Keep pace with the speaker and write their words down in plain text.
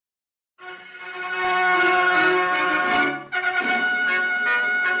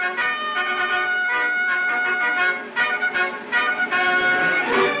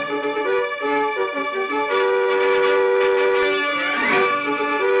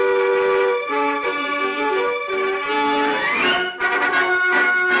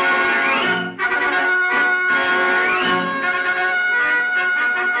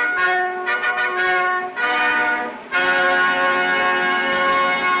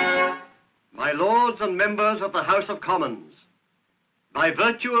My lords and members of the House of Commons, by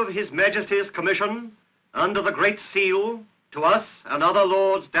virtue of His Majesty's commission, under the Great Seal, to us and other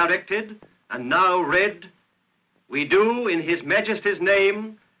lords directed, and now read, we do in His Majesty's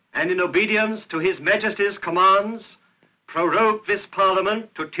name, and in obedience to His Majesty's commands, prorogue this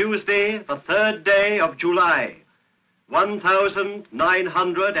Parliament to Tuesday, the 3rd day of July,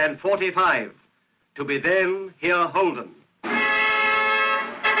 1945, to be then here holden.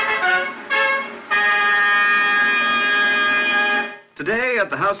 Today, at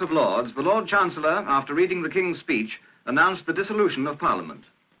the House of Lords, the Lord Chancellor, after reading the King's speech, announced the dissolution of Parliament.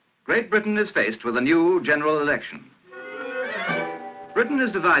 Great Britain is faced with a new general election. Britain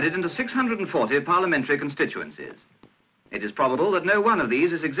is divided into 640 parliamentary constituencies. It is probable that no one of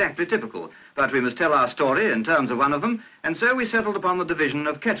these is exactly typical, but we must tell our story in terms of one of them, and so we settled upon the division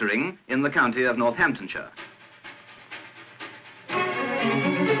of Kettering in the county of Northamptonshire.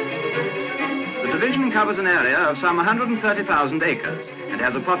 The division covers an area of some 130,000 acres and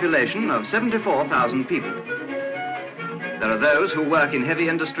has a population of 74,000 people. There are those who work in heavy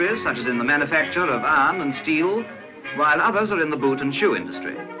industries, such as in the manufacture of iron and steel, while others are in the boot and shoe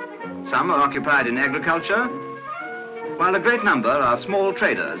industry. Some are occupied in agriculture, while a great number are small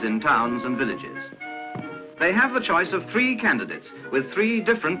traders in towns and villages. They have the choice of 3 candidates with 3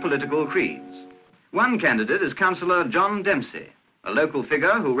 different political creeds. One candidate is Councillor John Dempsey, a local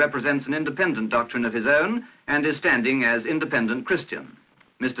figure who represents an independent doctrine of his own and is standing as independent Christian.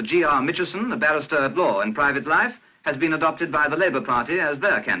 Mr. G.R. Mitchison, a barrister at law in private life, has been adopted by the Labour Party as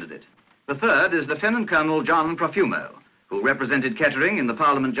their candidate. The third is Lieutenant Colonel John Profumo, who represented Kettering in the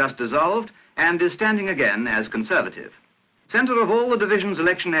Parliament just dissolved and is standing again as Conservative. Centre of all the division's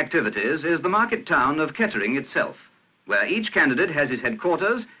election activities is the market town of Kettering itself, where each candidate has his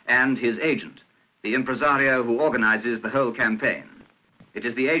headquarters and his agent, the impresario who organizes the whole campaign. It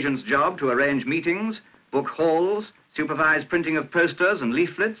is the agent's job to arrange meetings, book halls, supervise printing of posters and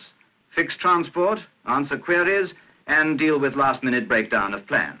leaflets, fix transport, answer queries, and deal with last-minute breakdown of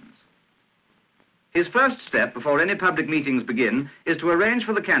plans. His first step before any public meetings begin is to arrange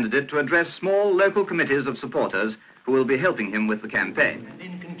for the candidate to address small local committees of supporters who will be helping him with the campaign. And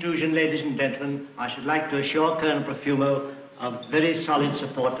in conclusion, ladies and gentlemen, I should like to assure Colonel Profumo of very solid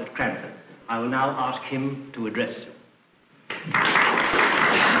support at Cranford. I will now ask him to address you.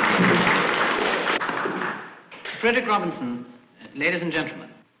 Frederick Robinson, ladies and gentlemen,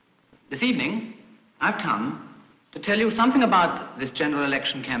 this evening I've come to tell you something about this general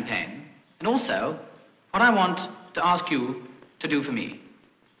election campaign and also what I want to ask you to do for me.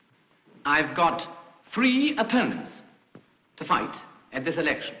 I've got 3 opponents to fight at this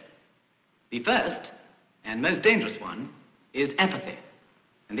election. The first and most dangerous one is apathy,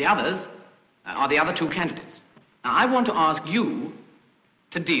 and the others are the other 2 candidates. Now, I want to ask you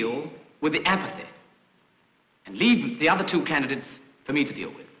to deal with the apathy and leave the other 2 candidates for me to deal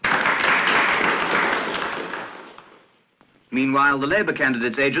with. Meanwhile, the Labour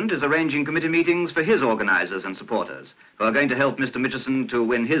candidate's agent is arranging committee meetings for his organisers and supporters, who are going to help Mr. Mitchison to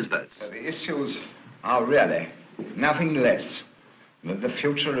win his votes. The issues are really nothing less than the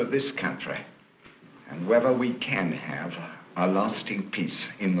future of this country and whether we can have a lasting peace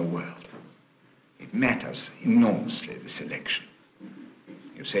in the world. It matters enormously, this election.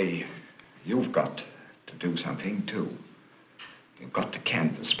 You see, you've got to do something too. You've got to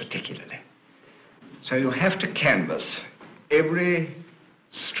canvass particularly. So you have to canvass every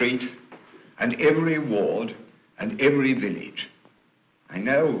street and every ward and every village. I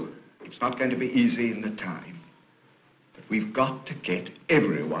know it's not going to be easy in the time, but we've got to get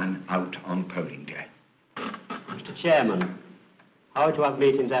everyone out on polling day. Mr. Chairman, I would to have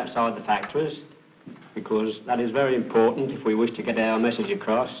meetings outside the factories, because that is very important if we wish to get our message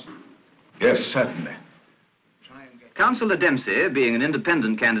across. Yes, certainly. Councillor Dempsey, being an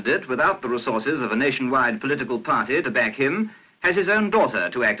independent candidate without the resources of a nationwide political party to back him, has his own daughter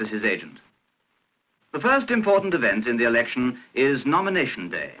to act as his agent. The first important event in the election is Nomination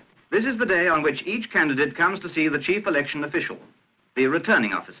Day. This is the day on which each candidate comes to see the chief election official, the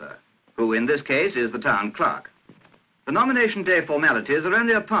returning officer, who in this case is the town clerk. The Nomination Day formalities are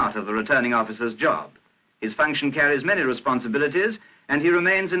only a part of the returning officer's job. His function carries many responsibilities, and he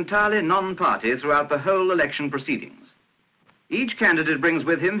remains entirely non-party throughout the whole election proceedings. Each candidate brings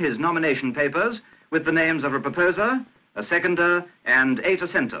with him his nomination papers with the names of a proposer, a seconder, and 8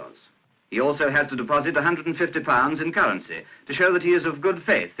 assentors. He also has to deposit £150 in currency to show that he is of good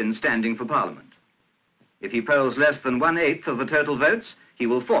faith in standing for Parliament. If he polls less than 1/8 of the total votes, he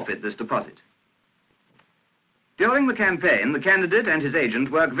will forfeit this deposit. During the campaign, the candidate and his agent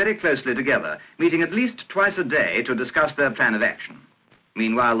work very closely together, meeting at least twice a day to discuss their plan of action.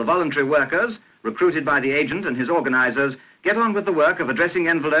 Meanwhile, the voluntary workers, recruited by the agent and his organisers, get on with the work of addressing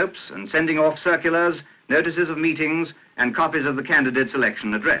envelopes and sending off circulars, notices of meetings, and copies of the candidate's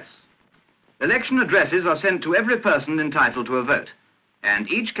election address. Election addresses are sent to every person entitled to a vote,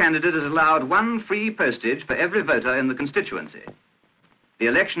 and each candidate is allowed one free postage for every voter in the constituency. The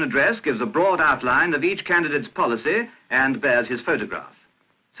election address gives a broad outline of each candidate's policy and bears his photograph,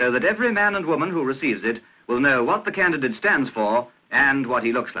 so that every man and woman who receives it will know what the candidate stands for and what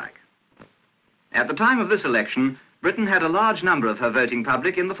he looks like. At the time of this election, Britain had a large number of her voting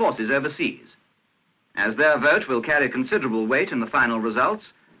public in the forces overseas. As their vote will carry considerable weight in the final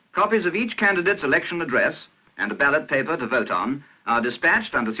results, copies of each candidate's election address and a ballot paper to vote on are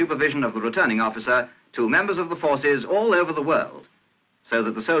dispatched under supervision of the returning officer to members of the forces all over the world, so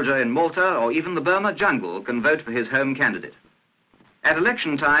that the soldier in Malta or even the Burma jungle can vote for his home candidate. At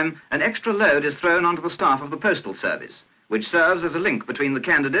election time, an extra load is thrown onto the staff of the Postal Service, which serves as a link between the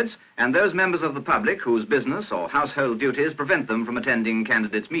candidates and those members of the public whose business or household duties prevent them from attending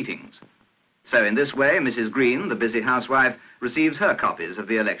candidates' meetings. So in this way, Mrs. Green, the busy housewife, receives her copies of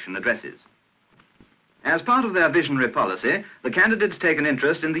the election addresses. As part of their visionary policy, the candidates take an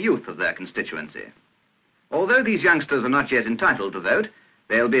interest in the youth of their constituency. Although these youngsters are not yet entitled to vote,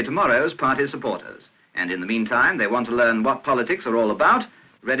 they'll be tomorrow's party supporters, and in the meantime, they want to learn what politics are all about,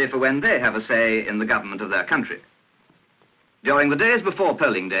 ready for when they have a say in the government of their country. During the days before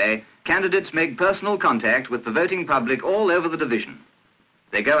polling day, candidates make personal contact with the voting public all over the division.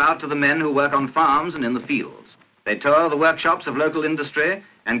 They go out to the men who work on farms and in the fields. They tour the workshops of local industry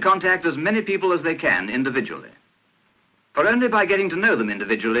and contact as many people as they can individually. For only by getting to know them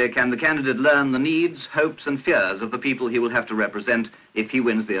individually can the candidate learn the needs, hopes and fears of the people he will have to represent if he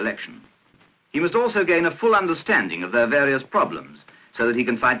wins the election. He must also gain a full understanding of their various problems so that he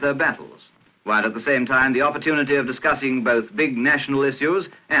can fight their battles, while at the same time the opportunity of discussing both big national issues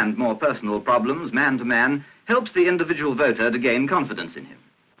and more personal problems man to man helps the individual voter to gain confidence in him.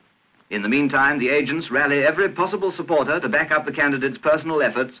 In the meantime, the agents rally every possible supporter to back up the candidate's personal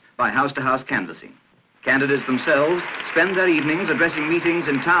efforts by house-to-house canvassing. Candidates themselves spend their evenings addressing meetings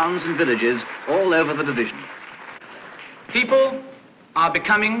in towns and villages all over the division. People are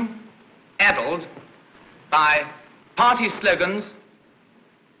becoming addled by party slogans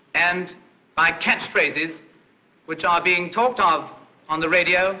and by catchphrases which are being talked of on the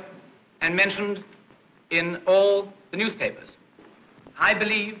radio and mentioned in all the newspapers. I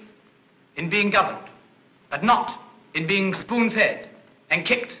believe in being governed, but not in being spoon-fed and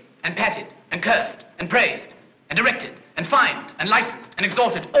kicked and patted and cursed and praised and directed and fined and licensed and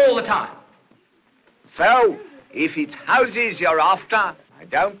exhorted all the time. So, if it's houses you're after, I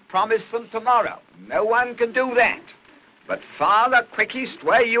don't promise them tomorrow. No one can do that. But far the quickest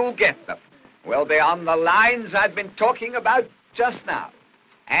way you'll get them will be on the lines I've been talking about just now.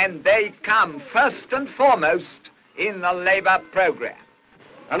 And they come first and foremost in the Labour programme.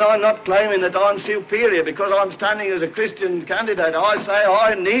 And I'm not claiming that I'm superior because I'm standing as a Christian candidate. I say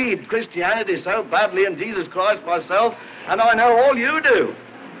I need Christianity so badly and Jesus Christ myself, and I know all you do.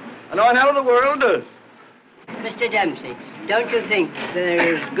 And I know the world does. Mr. Dempsey, don't you think there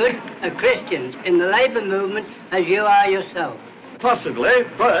are as good a Christians in the Labour movement as you are yourself? Possibly,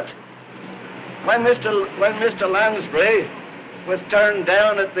 but when Mr. Lansbury was turned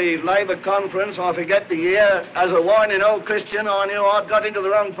down at the Labour conference, I forget the year, as a whining old Christian, I knew I'd got into the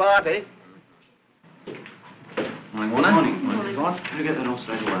wrong party. Morning, Warner. Morning. What? Did you get that all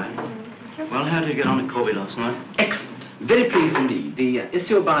straight away? Well, how did you get on at Corby last night? Excellent. Very pleased indeed. The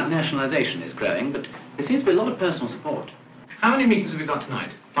issue about nationalisation is growing, but there seems to be a lot of personal support. How many meetings have you got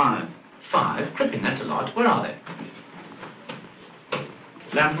tonight? 5. 5? Crippin', that's a lot. Where are they?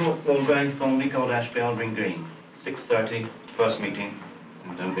 Lamport, Walgrave, Thornley, Cold Ashby, Aldring Green. 6:30, first meeting.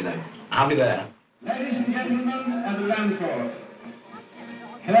 And don't be late. I'll be there. Ladies and gentlemen of Lamport,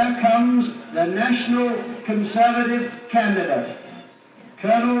 here comes the National Conservative candidate,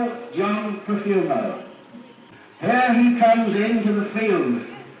 Colonel John Profumo. Here he comes into the field.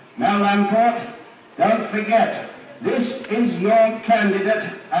 Now, Lamport, don't forget, this is your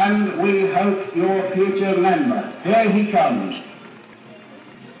candidate and we hope your future member. Here he comes.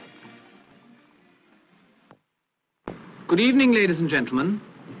 Good evening, ladies and gentlemen.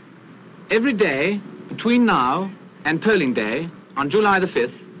 Every day between now and polling day on July the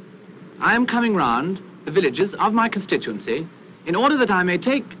 5th, I am coming round the villages of my constituency in order that I may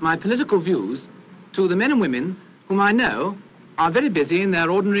take my political views to the men and women whom I know are very busy in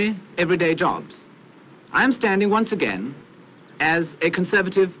their ordinary, everyday jobs. I am standing once again as a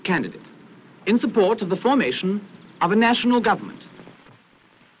Conservative candidate in support of the formation of a national government.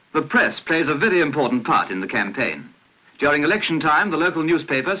 The press plays a very important part in the campaign. During election time, the local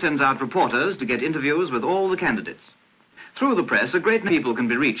newspaper sends out reporters to get interviews with all the candidates. Through the press, a great many people can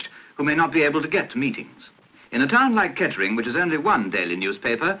be reached who may not be able to get to meetings. In a town like Kettering, which has only one daily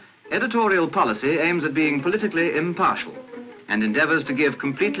newspaper, editorial policy aims at being politically impartial and endeavours to give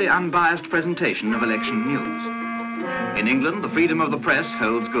completely unbiased presentation of election news. In England, the freedom of the press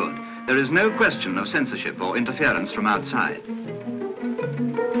holds good. There is no question of censorship or interference from outside.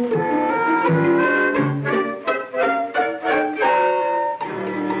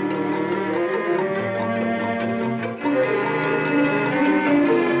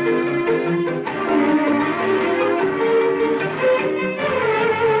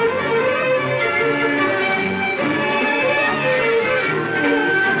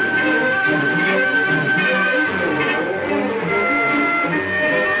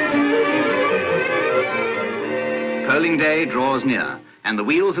 Polling day draws near, and the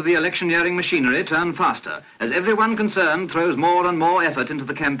wheels of the electioneering machinery turn faster as everyone concerned throws more and more effort into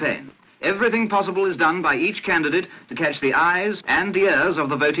the campaign. Everything possible is done by each candidate to catch the eyes and the ears of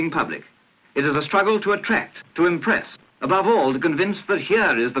the voting public. It is a struggle to attract, to impress, above all to convince that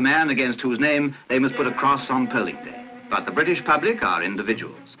here is the man against whose name they must put a cross on polling day. But the British public are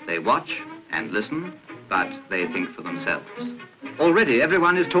individuals. They watch and listen, but they think for themselves. Already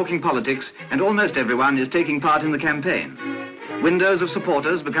everyone is talking politics and almost everyone is taking part in the campaign. Windows of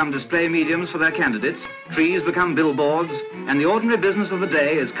supporters become display mediums for their candidates, trees become billboards, and the ordinary business of the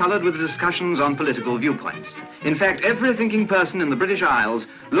day is coloured with discussions on political viewpoints. In fact, every thinking person in the British Isles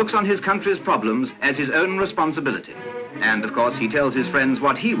looks on his country's problems as his own responsibility. And of course he tells his friends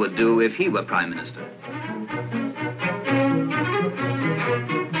what he would do if he were Prime Minister.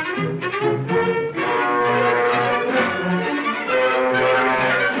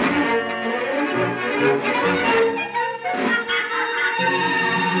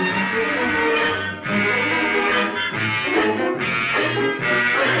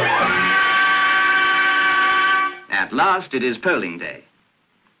 At last, it is polling day.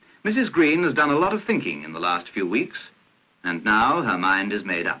 Mrs. Green has done a lot of thinking in the last few weeks, and now her mind is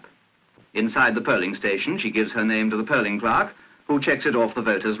made up. Inside the polling station, she gives her name to the polling clerk, who checks it off the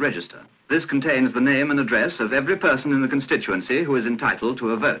voter's register. This contains the name and address of every person in the constituency who is entitled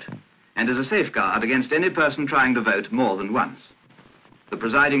to a vote, and is a safeguard against any person trying to vote more than once. The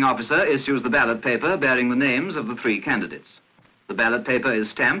presiding officer issues the ballot paper bearing the names of the 3 candidates. The ballot paper is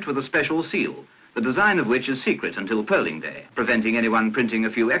stamped with a special seal, the design of which is secret until polling day, preventing anyone printing a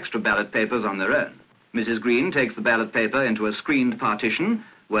few extra ballot papers on their own. Mrs. Green takes the ballot paper into a screened partition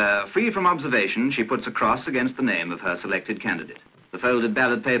where, free from observation, she puts a cross against the name of her selected candidate. The folded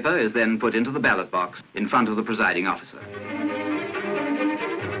ballot paper is then put into the ballot box in front of the presiding officer.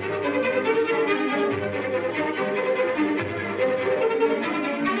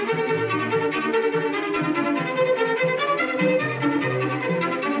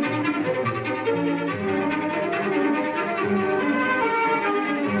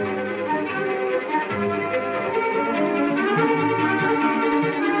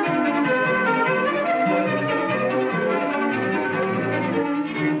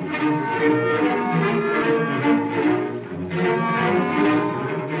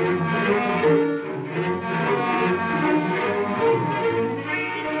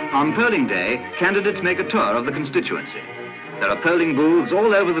 On polling day, candidates make a tour of the constituency. There are polling booths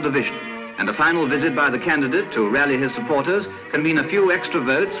all over the division, and a final visit by the candidate to rally his supporters can mean a few extra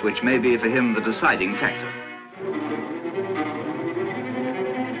votes, which may be for him the deciding factor.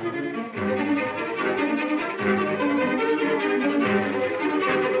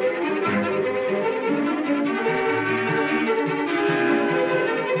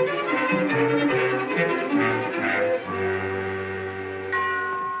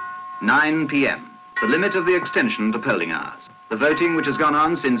 (9 p.m., the limit of the extension to polling hours. The voting, which has gone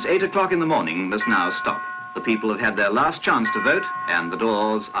on since 8 o'clock in the morning, must now stop. The people have had their last chance to vote, and the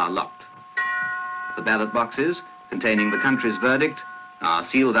doors are locked. The ballot boxes, containing the country's verdict, are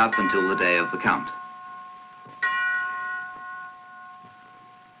sealed up until the day of the count.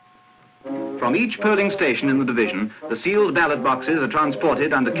 From each polling station in the division, the sealed ballot boxes are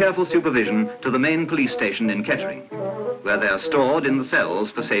transported under careful supervision to the main police station in Kettering, where they are stored in the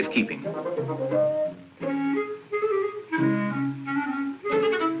cells for safekeeping.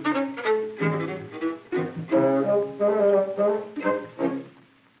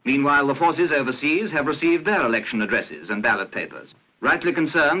 Meanwhile, the forces overseas have received their election addresses and ballot papers. Rightly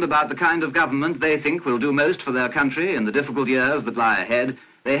concerned about the kind of government they think will do most for their country in the difficult years that lie ahead,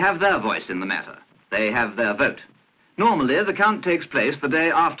 they have their voice in the matter. They have their vote. Normally, the count takes place the day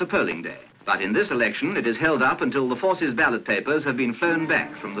after polling day. But in this election, it is held up until the forces' ballot papers have been flown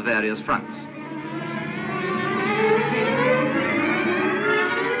back from the various fronts.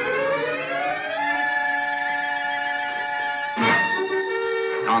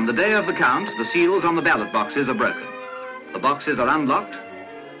 On the day of the count, the seals on the ballot boxes are broken. The boxes are unlocked,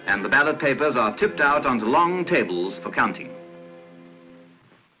 and the ballot papers are tipped out onto long tables for counting.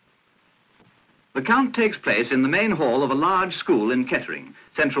 The count takes place in the main hall of a large school in Kettering,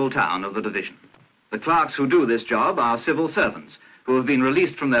 central town of the division. The clerks who do this job are civil servants who have been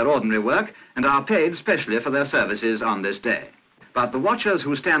released from their ordinary work and are paid specially for their services on this day. But the watchers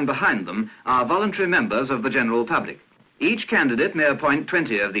who stand behind them are voluntary members of the general public. Each candidate may appoint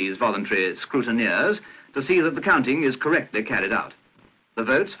 20 of these voluntary scrutineers to see that the counting is correctly carried out. The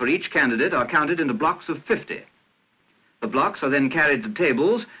votes for each candidate are counted into blocks of 50. The blocks are then carried to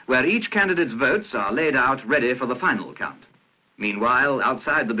tables where each candidate's votes are laid out ready for the final count. Meanwhile,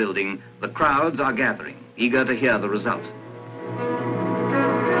 outside the building, the crowds are gathering, eager to hear the result.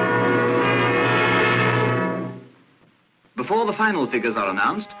 Before the final figures are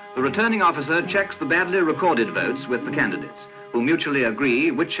announced, the returning officer checks the badly recorded votes with the candidates, who mutually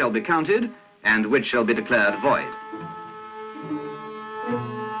agree which shall be counted and which shall be declared void.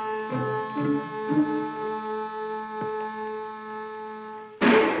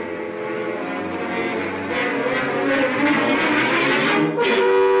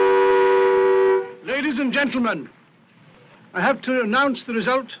 Ladies and gentlemen, I have to announce the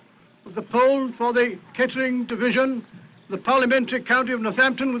result of the poll for the Kettering division, the parliamentary county of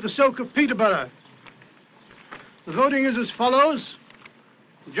Northampton with the soak of Peterborough. The voting is as follows.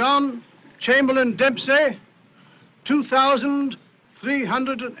 John Chamberlain Dempsey,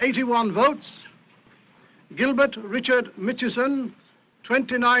 2,381 votes. Gilbert Richard Mitchison,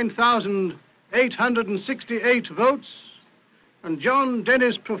 29,868 votes. And John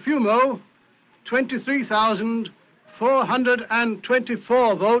Dennis Profumo,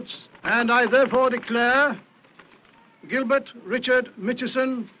 23,424 votes. And I therefore declare Gilbert Richard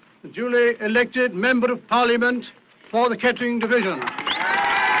Mitchison duly elected Member of Parliament for the Kettering division.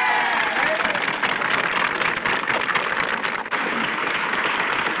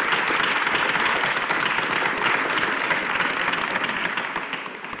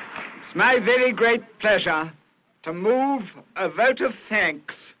 It's my very great pleasure to move a vote of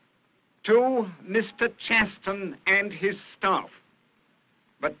thanks to Mr. Chaston and his staff.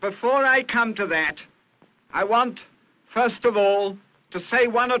 But before I come to that, I want, first of all, to say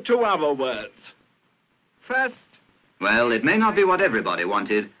one or two other words. First... Well, it may not be what everybody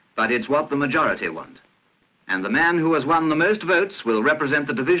wanted, but it's what the majority want. And the man who has won the most votes will represent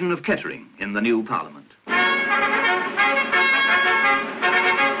the division of Kettering in the new Parliament.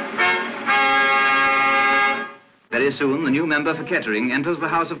 Very soon, the new member for Kettering enters the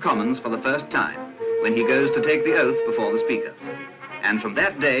House of Commons for the first time, when he goes to take the oath before the Speaker. And from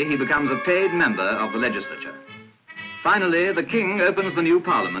that day, he becomes a paid member of the legislature. Finally, the King opens the new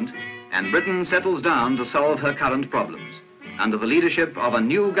Parliament, and Britain settles down to solve her current problems, under the leadership of a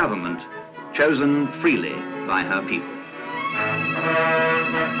new government, chosen freely by her people.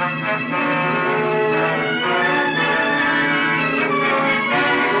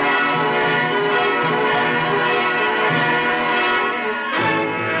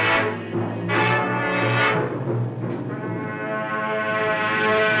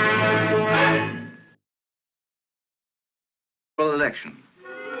 Election.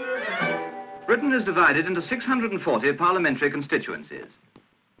 Britain is divided into 640 parliamentary constituencies.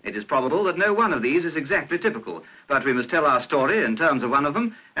 It is probable that no one of these is exactly typical, but we must tell our story in terms of one of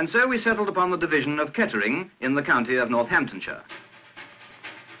them, and so we settled upon the division of Kettering in the county of Northamptonshire.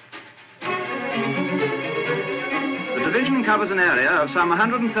 The division covers an area of some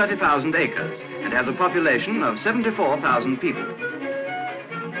 130,000 acres and has a population of 74,000 people.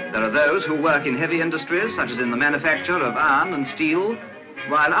 There are those who work in heavy industries, such as in the manufacture of iron and steel,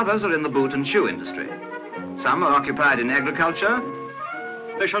 while others are in the boot and shoe industry. Some are occupied in agriculture.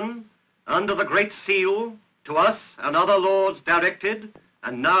 Mission, under the Great Seal, to us and other lords directed,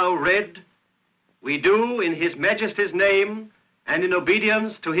 and now read, we do in His Majesty's name, and in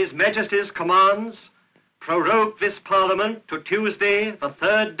obedience to His Majesty's commands, prorogue this Parliament to Tuesday, the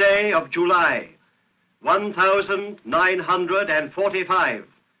 3rd day of July, 1945.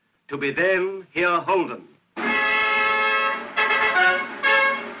 To be then here holden.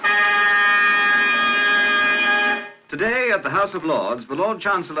 Today, at the House of Lords, the Lord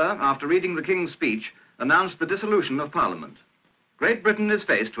Chancellor, after reading the King's speech, announced the dissolution of Parliament. Great Britain is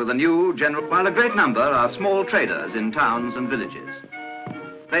faced with a new general, while a great number are small traders in towns and villages.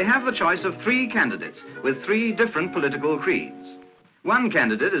 They have the choice of 3 candidates with 3 different political creeds. One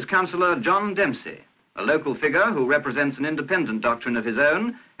candidate is Councillor John Dempsey, a local figure who represents an independent doctrine of his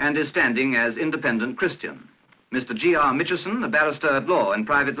own and is standing as independent Christian. Mr. G.R. Mitchison, a barrister at law in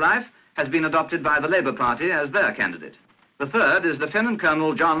private life, has been adopted by the Labour Party as their candidate. The third is Lieutenant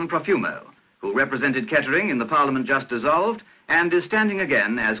Colonel John Profumo, who represented Kettering in the Parliament just dissolved and is standing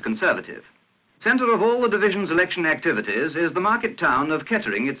again as Conservative. Centre of all the division's election activities is the market town of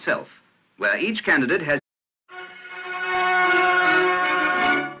Kettering itself, where each candidate has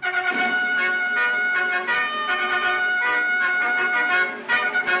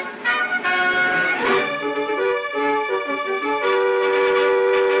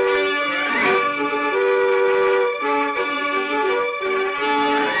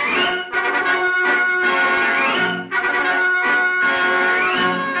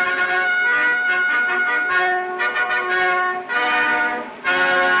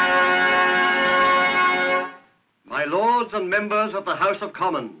and members of the House of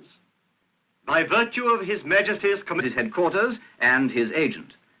Commons, by virtue of His Majesty's his headquarters and his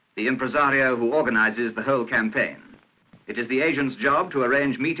agent, the impresario who organizes the whole campaign. It is the agent's job to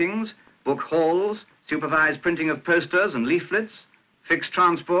arrange meetings, book halls, supervise printing of posters and leaflets, fix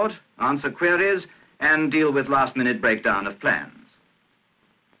transport, answer queries, and deal with last-minute breakdown of plans.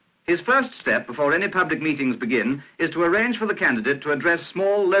 His first step before any public meetings begin is to arrange for the candidate to address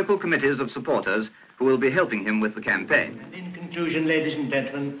small local committees of supporters who will be helping him with the campaign. And in conclusion, ladies and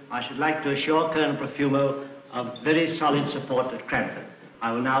gentlemen, I should like to assure Colonel Profumo of very solid support at Cranford.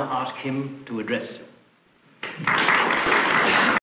 I will now ask him to address you.